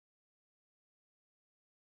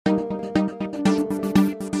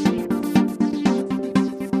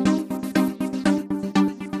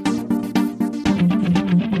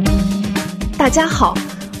大家好，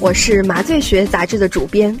我是麻醉学杂志的主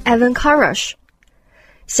编 Evan Karash，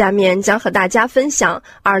 下面将和大家分享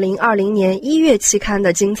2020年1月期刊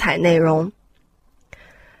的精彩内容。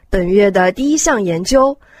本月的第一项研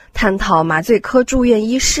究探讨麻醉科住院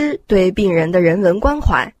医师对病人的人文关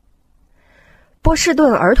怀。波士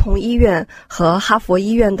顿儿童医院和哈佛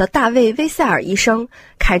医院的大卫·威塞尔医生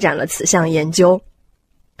开展了此项研究。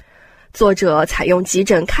作者采用急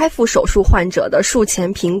诊开腹手术患者的术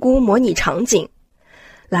前评估模拟场景，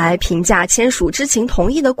来评价签署知情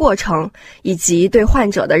同意的过程以及对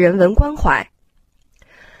患者的人文关怀。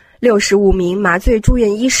65名麻醉住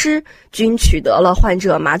院医师均取得了患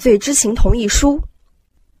者麻醉知情同意书。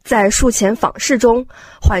在术前访视中，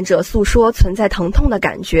患者诉说存在疼痛的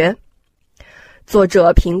感觉。作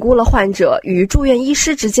者评估了患者与住院医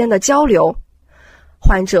师之间的交流，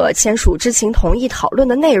患者签署知情同意讨论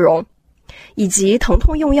的内容，以及疼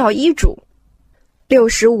痛用药医嘱。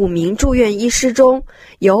65名住院医师中，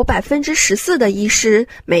有 14% 的医师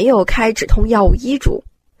没有开止痛药物医嘱，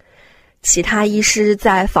其他医师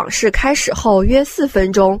在访视开始后约4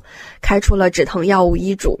分钟开出了止疼药物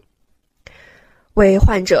医嘱。为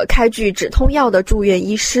患者开具止痛药的住院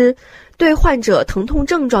医师对患者疼痛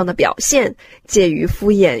症状的表现介于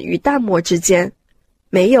敷衍与淡漠之间，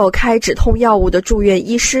没有开止痛药物的住院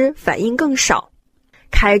医师反应更少，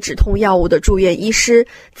开止痛药物的住院医师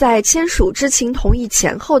在签署知情同意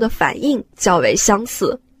前后的反应较为相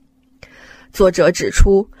似。作者指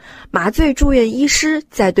出，麻醉住院医师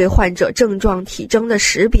在对患者症状体征的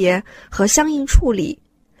识别和相应处理、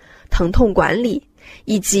疼痛管理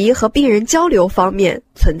以及和病人交流方面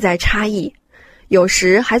存在差异，有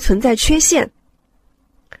时还存在缺陷。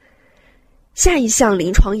下一项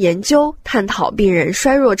临床研究探讨病人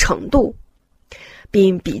衰弱程度，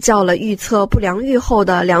并比较了预测不良预后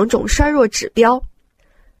的2种衰弱指标。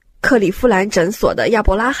克利夫兰诊所的亚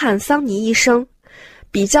伯拉罕·桑尼医生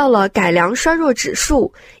比较了改良衰弱指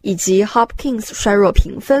数以及 Hopkins 衰弱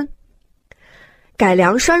评分。改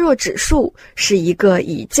良衰弱指数是一个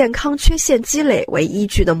以健康缺陷积累为依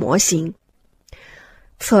据的模型，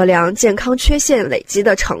测量健康缺陷累积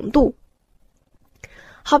的程度。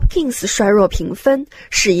Hopkins 衰弱评分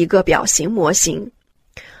是一个表型模型，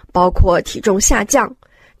包括体重下降、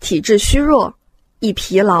体质虚弱、易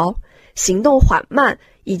疲劳、行动缓慢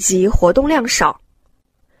以及活动量少。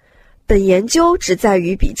本研究旨在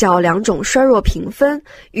于比较2种衰弱评分，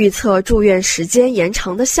预测住院时间延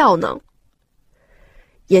长的效能。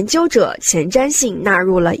研究者前瞻性纳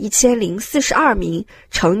入了1042名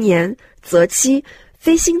成年、择期、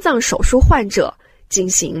非心脏手术患者进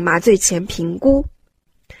行麻醉前评估。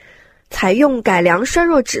采用改良衰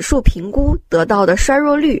弱指数评估得到的衰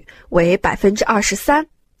弱率为 23%，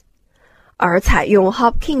 而采用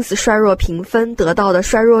Hopkins 衰弱评分得到的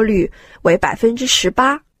衰弱率为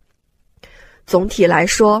 18%。 总体来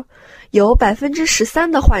说，有 13%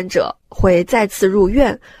 的患者会再次入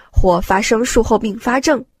院或发生术后并发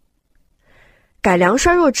症。改良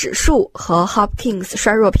衰弱指数和 Hopkins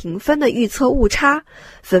衰弱评分的预测误差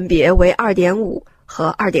分别为 2.5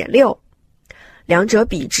 和 2.6， 两者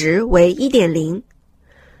比值为 1.0，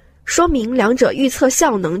 说明两者预测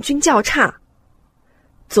效能均较差。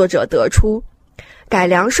作者得出，改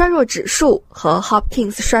良衰弱指数和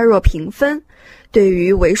Hopkins 衰弱评分对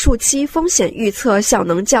于为术期风险预测效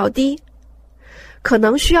能较低，可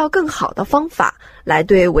能需要更好的方法来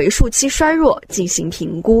对为术期衰弱进行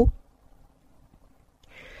评估。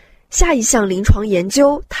下一项临床研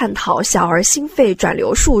究探讨小儿心肺转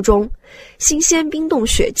流术中新鲜冰冻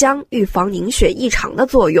血浆预防凝血异常的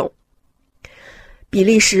作用。比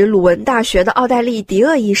利时鲁文大学的奥黛丽·迪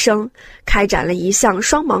厄医生开展了一项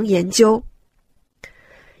双盲研究。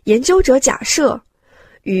研究者假设，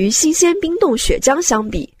与新鲜冰冻血浆相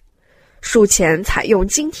比，术前采用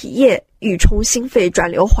晶体液预冲心肺转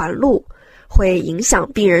流环路会影响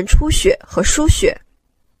病人出血和输血。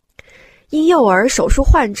婴幼儿手术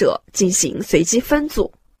患者进行随机分组，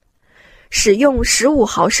使用15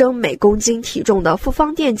毫升每公斤体重的复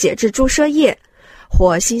方电解质注射液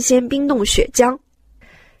或新鲜冰冻血浆，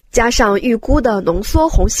加上预估的浓缩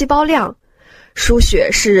红细胞量，输血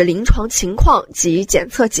视临床情况及检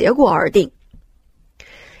测结果而定。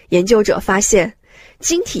研究者发现，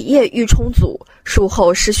晶体液预冲组术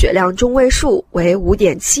后失血量中位数为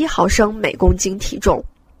 5.7 毫升每公斤体重，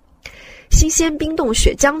新鲜冰冻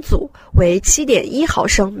血浆组为 7.1 毫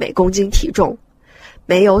升每公斤体重，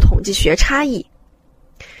没有统计学差异。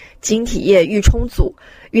晶体液预冲组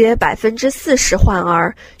约 40% 患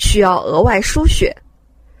儿需要额外输血，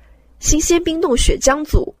新鲜冰冻血浆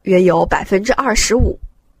组约有 25%，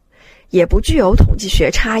 也不具有统计学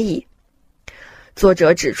差异。作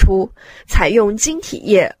者指出，采用晶体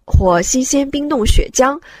液或新鲜冰冻血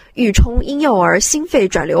浆预冲婴幼儿心肺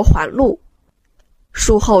转流环路，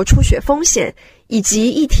术后出血风险以及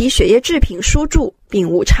一体血液制品输注并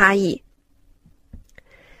无差异。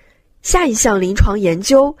下一项临床研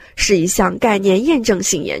究是一项概念验证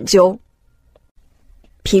性研究，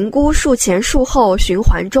评估术前术后循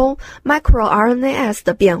环中 microRNAs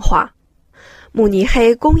的变化。慕尼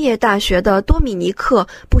黑工业大学的多米尼克·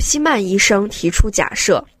布希曼医生提出假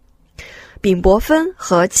设，丙泊酚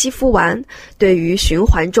和七氟烷对于循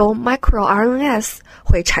环中 microRNAs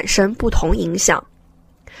会产生不同影响。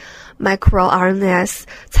microRNAs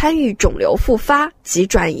参与肿瘤复发及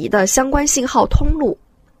转移的相关信号通路。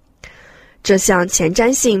这项前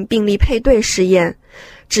瞻性病例配对试验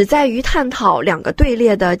旨在于探讨2个队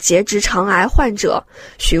列的结直肠癌患者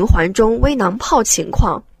循环中微囊泡情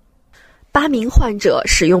况。8名患者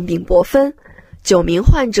使用丙泊酚，9名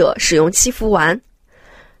患者使用七氟烷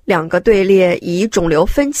，2个队列以肿瘤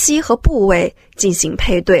分期和部位进行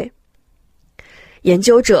配对。研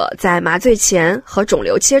究者在麻醉前和肿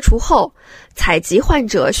瘤切除后采集患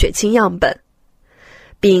者血清样本，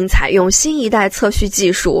并采用新一代测序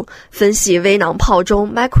技术分析微囊泡中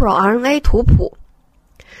microRNA 图谱，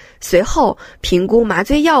随后评估麻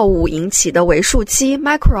醉药物引起的为数期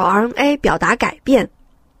microRNA 表达改变，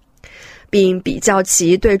并比较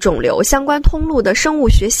其对肿瘤相关通路的生物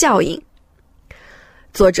学效应。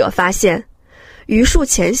作者发现，与术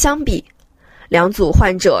前相比，2组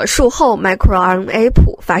患者术后 microRNA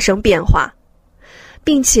谱发生变化，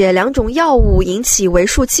并且2种药物引起为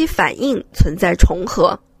数期反应存在重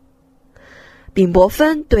合。丙泊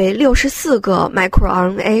酚对64个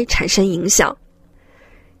microRNA 产生影响，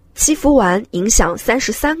七氟烷影响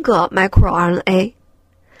33个 microRNA。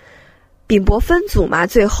丙泊酚组麻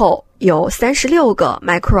醉后有36个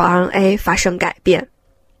microRNA 发生改变，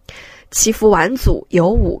七氟烷组有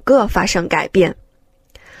5个发生改变。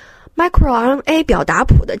microRNA 表达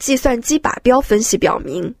谱的计算机靶标分析表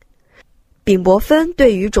明，丙泊酚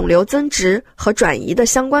对于肿瘤增殖和转移的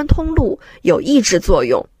相关通路有抑制作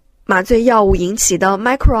用，麻醉药物引起的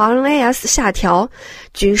microRNAs 下调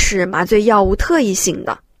均是麻醉药物特异性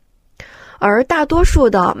的，而大多数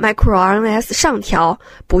的 microRNAs 上调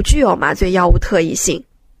不具有麻醉药物特异性。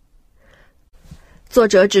作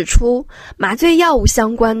者指出，麻醉药物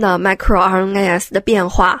相关的 microRNAs 的变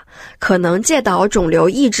化可能介导肿瘤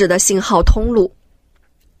抑制的信号通路。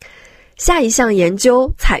下一项研究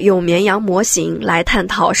采用绵羊模型来探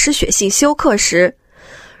讨失血性休克时，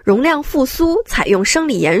容量复苏采用生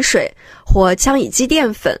理盐水或羟乙基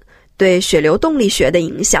淀粉对血流动力学的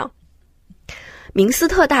影响。明斯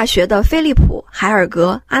特大学的菲利普·海尔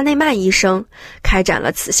格·阿内曼医生开展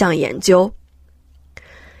了此项研究。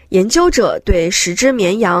研究者对10只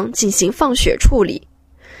绵羊进行放血处理，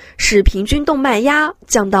使平均动脉压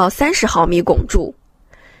降到30毫米汞柱，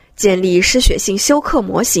建立失血性休克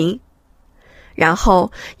模型。然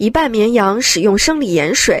后一半绵羊使用生理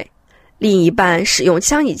盐水，另一半使用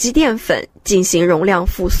羟乙基淀粉进行容量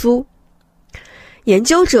复苏。研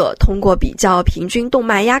究者通过比较平均动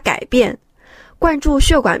脉压改变、灌注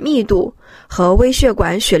血管密度和微血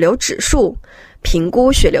管血流指数，评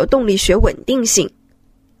估血流动力学稳定性。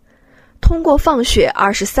通过放血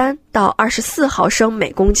23到24毫升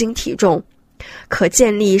每公斤体重，可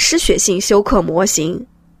建立失血性休克模型。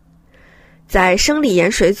在生理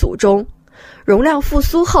盐水组中，容量复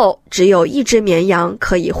苏后只有1只绵羊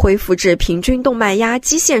可以恢复至平均动脉压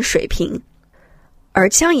基线水平，而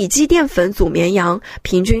羟乙基淀粉组绵羊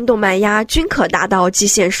平均动脉压均可达到基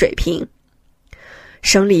线水平。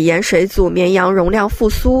生理盐水组绵羊容量复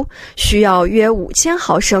苏需要约5000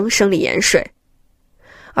毫升生理盐水，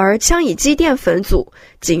而羟乙基淀粉组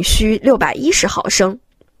仅需610毫升。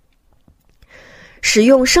使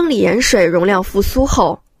用生理盐水容量复苏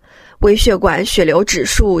后，微血管血流指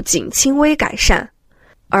数仅轻微改善，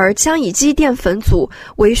而羟乙基淀粉组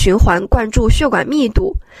微循环灌注血管密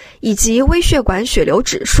度以及微血管血流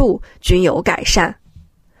指数均有改善，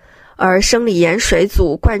而生理盐水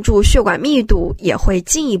组灌注血管密度也会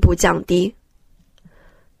进一步降低。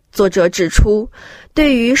作者指出，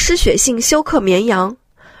对于失血性休克绵羊，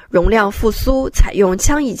容量复苏采用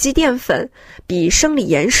羟乙基淀粉比生理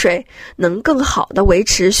盐水能更好地维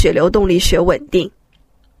持血流动力学稳定。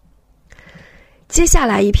接下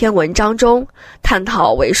来一篇文章中探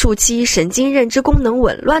讨为数期神经认知功能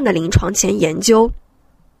紊乱的临床前研究。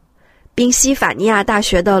宾夕法尼亚大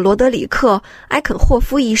学的罗德里克·埃肯霍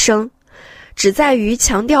夫医生旨在于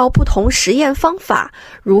强调不同实验方法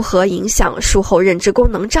如何影响术后认知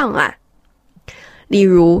功能障碍。例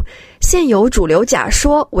如，现有主流假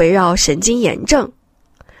说围绕神经炎症、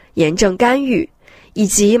炎症干预以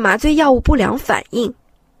及麻醉药物不良反应。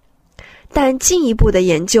但进一步的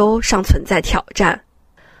研究尚存在挑战，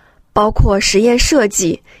包括实验设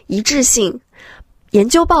计、一致性、研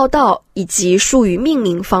究报道以及术语命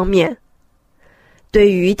名方面。对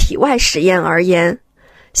于体外实验而言，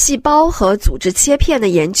细胞和组织切片的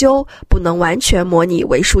研究不能完全模拟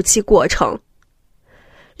为数期过程。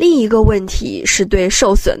另一个问题是对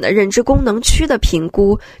受损的认知功能区的评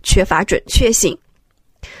估缺乏准确性，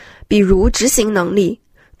比如执行能力、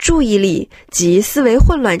注意力及思维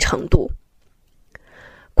混乱程度。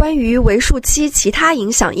关于为数期其他影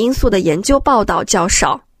响因素的研究报道较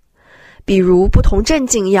少，比如不同镇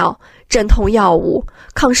静药、镇痛药物、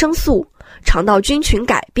抗生素、肠道菌群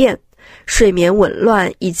改变、睡眠紊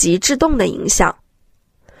乱以及致动的影响。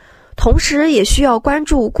同时也需要关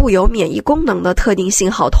注固有免疫功能的特定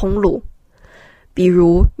信号通路，比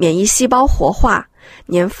如免疫细胞活化、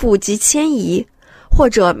粘附及迁移，或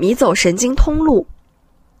者迷走神经通路。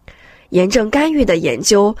炎症干预的研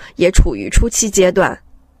究也处于初期阶段。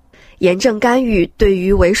炎症干预对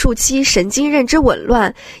于为数期神经认知紊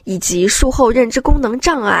乱以及术后认知功能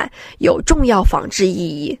障碍有重要防治意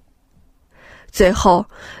义。最后，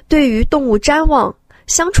对于动物瞻望、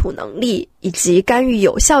相处能力以及干预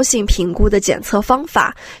有效性评估的检测方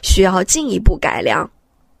法需要进一步改良。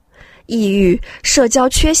抑郁、社交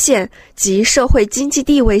缺陷及社会经济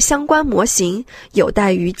地位相关模型有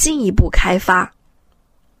待于进一步开发。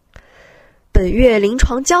本月临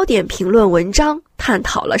床焦点评论文章探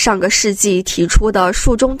讨了上个世纪提出的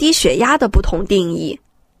术中低血压的不同定义。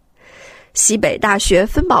西北大学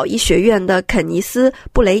芬堡医学院的肯尼斯·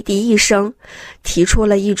布雷迪医生提出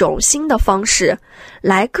了一种新的方式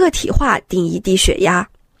来个体化定义低血压。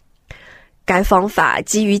该方法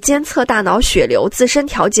基于监测大脑血流自身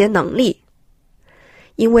调节能力。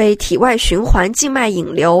因为体外循环静脉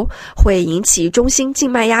引流会引起中心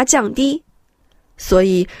静脉压降低，所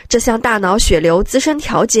以这项大脑血流自身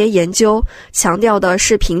调节研究强调的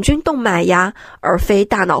是平均动脉压，而非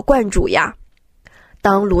大脑灌注压。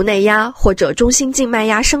当颅内压或者中心静脉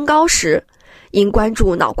压升高时，应关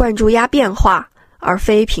注脑灌注压变化，而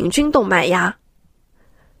非平均动脉压。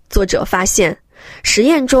作者发现，实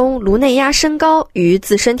验中颅内压升高与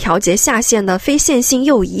自身调节下限的非线性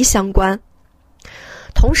诱移相关。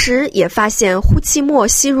同时也发现呼气末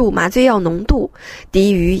吸入麻醉药浓度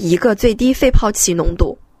低于一个最低肺泡期浓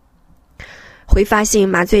度。挥发性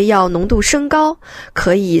麻醉药浓度升高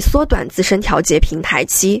可以缩短自身调节平台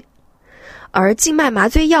期，而静脉麻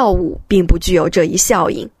醉药物并不具有这一效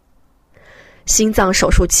应。心脏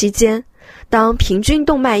手术期间，当平均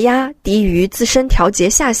动脉压低于自身调节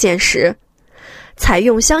下限时，采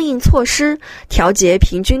用相应措施调节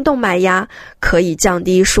平均动脉压，可以降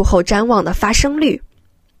低术后瞻望的发生率。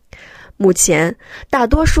目前，大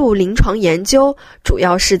多数临床研究主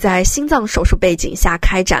要是在心脏手术背景下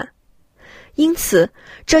开展，因此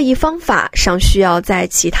这一方法尚需要在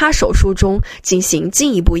其他手术中进行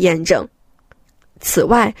进一步验证。此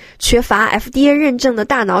外，缺乏 FDA 认证的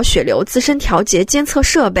大脑血流自身调节监测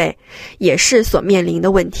设备也是所面临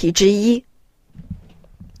的问题之一。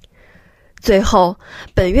最后，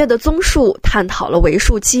本月的综述探讨了为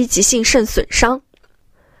数期急性肾损伤。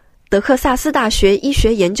德克萨斯大学医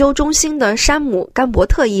学研究中心的山姆·甘伯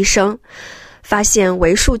特医生发现，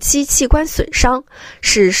为数期器官损伤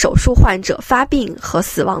是手术患者发病和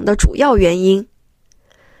死亡的主要原因。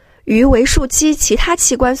与为数期其他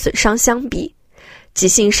器官损伤相比，急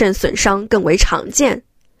性肾损伤更为常见，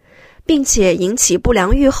并且引起不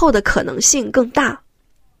良预后的可能性更大。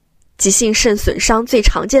急性肾损伤最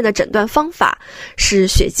常见的诊断方法是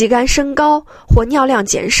血肌酐升高或尿量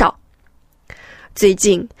减少。最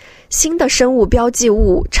近，新的生物标记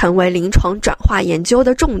物成为临床转化研究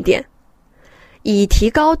的重点，以提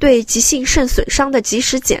高对急性肾损伤的及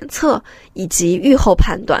时检测以及预后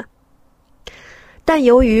判断。但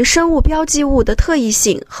由于生物标记物的特异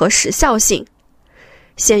性和时效性，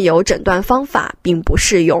现有诊断方法并不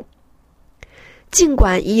适用。尽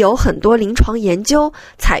管已有很多临床研究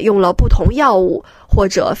采用了不同药物或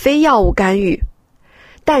者非药物干预，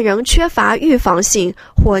但仍缺乏预防性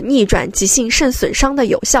或逆转急性肾损伤的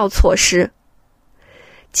有效措施。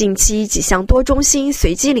近期几项多中心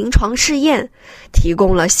随机临床试验提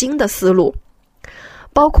供了新的思路，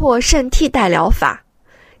包括肾替代疗法、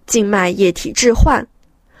静脉液体置换、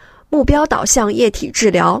目标导向液体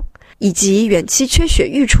治疗以及远期缺血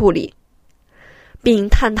预处理，并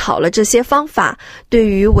探讨了这些方法对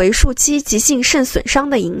于为数期急性肾损伤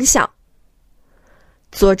的影响。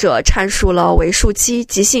作者阐述了为数期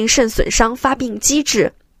急性肾损伤发病机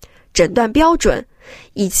制、诊断标准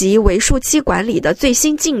以及为数期管理的最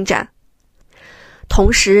新进展，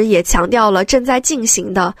同时也强调了正在进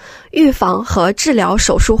行的预防和治疗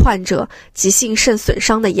手术患者急性肾损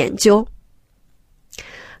伤的研究。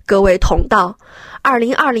各位同道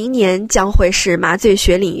，2020年将会是麻醉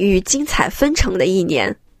学领域精彩纷呈的一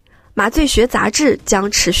年。麻醉学杂志将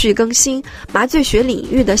持续更新麻醉学领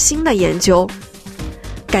域的新的研究。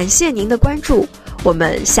感谢您的关注，我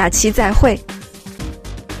们下期再会。